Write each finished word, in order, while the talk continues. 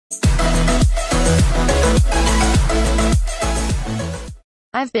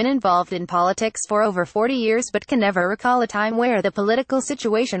I've been involved in politics for over 40 years but can never recall a time where the political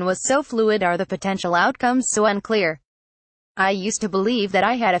situation was so fluid or the potential outcomes so unclear. I used to believe that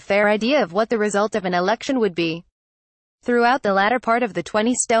I had a fair idea of what the result of an election would be. Throughout the latter part of the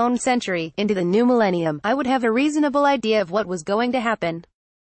 20th century, into the new millennium, I would have a reasonable idea of what was going to happen.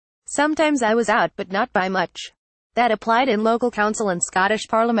 Sometimes I was out, but not by much. That applied in local council and Scottish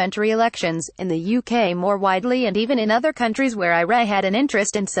parliamentary elections, in the UK more widely, and even in other countries where I had an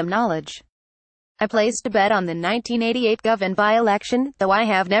interest and some knowledge. I placed a bet on the 1988 Govan by-election, though I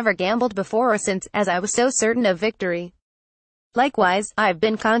have never gambled before or since, as I was so certain of victory. Likewise, I've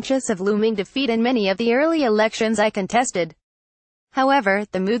been conscious of looming defeat in many of the early elections I contested. However,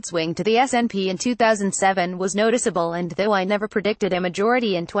 the mood swing to the SNP in 2007 was noticeable, and though I never predicted a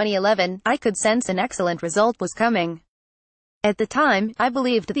majority in 2011, I could sense an excellent result was coming. At the time, I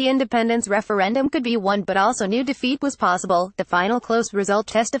believed the independence referendum could be won, but also knew defeat was possible, the final close result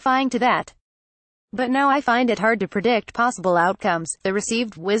testifying to that. But now I find it hard to predict possible outcomes. The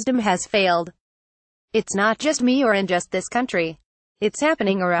received wisdom has failed. It's not just me or in just this country. It's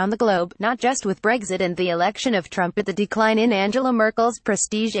happening around the globe, not just with Brexit and the election of Trump, but the decline in Angela Merkel's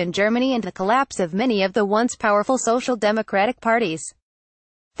prestige in Germany and the collapse of many of the once powerful social democratic parties.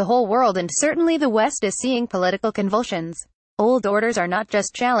 The whole world, and certainly the West, is seeing political convulsions. Old orders are not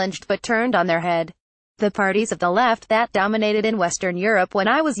just challenged but turned on their head. The parties of the left that dominated in Western Europe when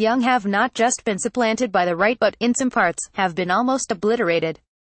I was young have not just been supplanted by the right but, in some parts, have been almost obliterated.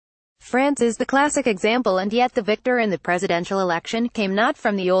 France is the classic example, and yet the victor in the presidential election came not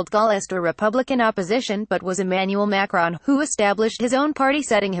from the old Gaullist or Republican opposition but was Emmanuel Macron, who established his own party,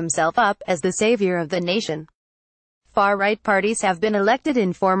 setting himself up as the savior of the nation. Far-right parties have been elected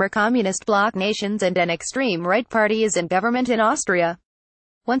in former communist bloc nations, and an extreme right party is in government in Austria.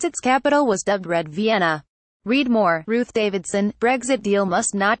 Once its capital was dubbed Red Vienna. Read more. Ruth Davidson, Brexit deal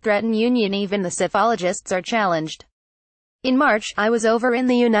must not threaten union, even the psephologists are challenged. In March, I was over in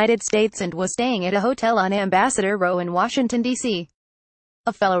the United States and was staying at a hotel on Ambassador Row in Washington, D.C.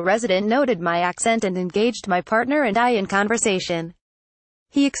 A fellow resident noted my accent and engaged my partner and I in conversation.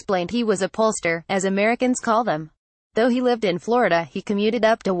 He explained he was a pollster, as Americans call them. Though he lived in Florida, he commuted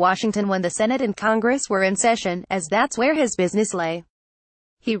up to Washington when the Senate and Congress were in session, as that's where his business lay.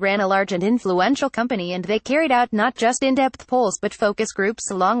 He ran a large and influential company, and they carried out not just in-depth polls but focus groups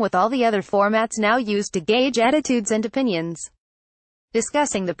along with all the other formats now used to gauge attitudes and opinions.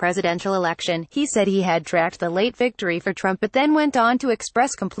 Discussing the presidential election, he said he had tracked the late victory for Trump, but then went on to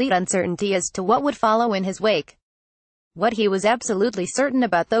express complete uncertainty as to what would follow in his wake. What he was absolutely certain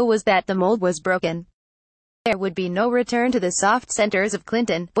about, though, was that the mold was broken. There would be no return to the soft centers of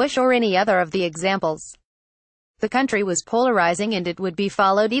Clinton, Bush, or any other of the examples. The country was polarizing, and it would be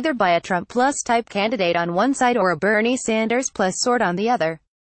followed either by a Trump plus type candidate on one side or a Bernie Sanders plus sort on the other.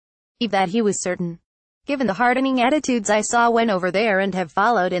 Of that he was certain. Given the hardening attitudes I saw when over there and have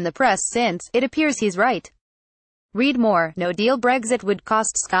followed in the press since, it appears he's right. Read more. No deal Brexit would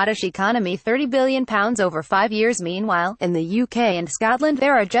cost Scottish economy £30 billion over 5 years. Meanwhile, in the UK and Scotland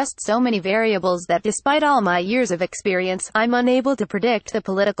there are just so many variables that, despite all my years of experience, I'm unable to predict the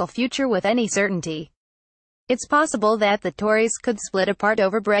political future with any certainty. It's possible that the Tories could split apart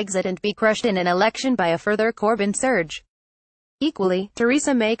over Brexit and be crushed in an election by a further Corbyn surge. Equally,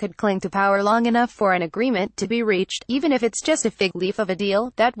 Theresa May could cling to power long enough for an agreement to be reached, even if it's just a fig leaf of a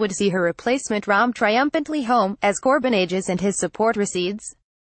deal, that would see her replacement romp triumphantly home, as Corbyn ages and his support recedes.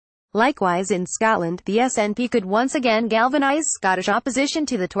 Likewise in Scotland, the SNP could once again galvanise Scottish opposition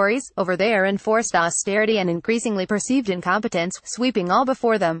to the Tories, over their enforced austerity and increasingly perceived incompetence, sweeping all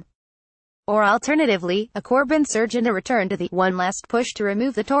before them. Or alternatively, a Corbyn surge and a return to the "one last push to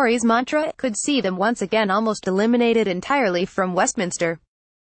remove the Tories" mantra could see them once again almost eliminated entirely from Westminster.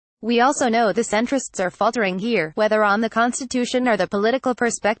 We also know the centrists are faltering here, whether on the Constitution or the political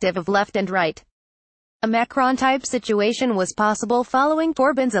perspective of left and right. A Macron-type situation was possible following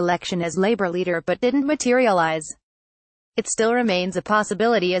Corbyn's election as Labour leader but didn't materialise. It still remains a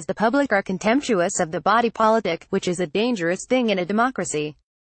possibility, as the public are contemptuous of the body politic, which is a dangerous thing in a democracy.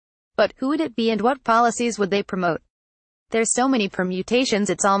 But who would it be and what policies would they promote? There's so many permutations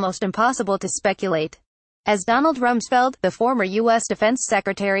it's almost impossible to speculate. As Donald Rumsfeld, the former U.S. Defense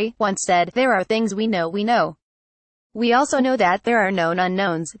Secretary, once said, "There are things we know we know. We also know that there are known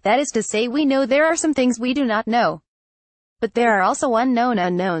unknowns, that is to say, we know there are some things we do not know. But there are also unknown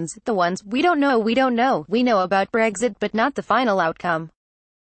unknowns, the ones we don't know we don't know. We know about Brexit but not the final outcome.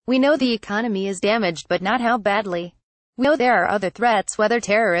 We know the economy is damaged but not how badly. We know there are other threats, whether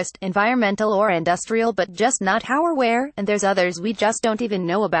terrorist, environmental or industrial, but just not how or where, and there's others we just don't even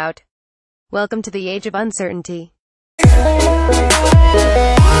know about. Welcome to the age of uncertainty."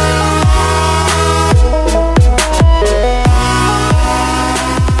 Bye.